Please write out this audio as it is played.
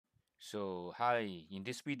So hi, in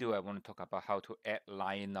this video I want to talk about how to add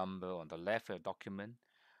line number on the left of the document.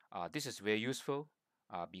 This is very useful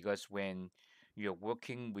because when you're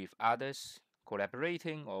working with others,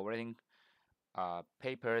 collaborating or writing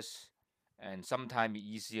papers, and sometimes it's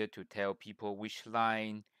easier to tell people which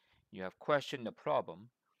line you have question the problem.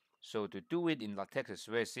 So to do it in LaTeX is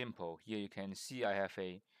very simple. Here you can see I have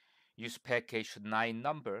a use package line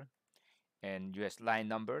number and US line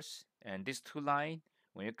numbers. And these two lines,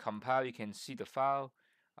 when you compile, you can see the file.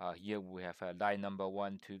 Here we have a line number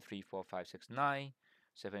 1, 2, 3, 4, 5, 6, 9,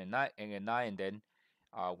 7, and 9, and 9. And then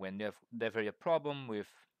when there's a problem with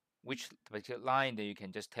which particular line, then you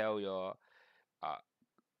can just tell your uh,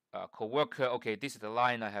 coworker, okay, this is the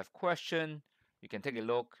line I have question. You can take a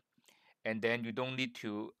look, and then you don't need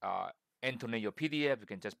to enter your PDF. You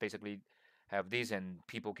can just basically have this, and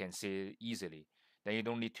people can see it easily. Then you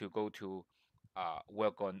don't need to go to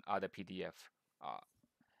work on other PDF uh,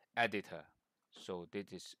 editor. So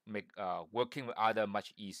this is make working with other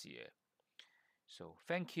much easier. So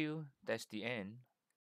thank you. That's the end.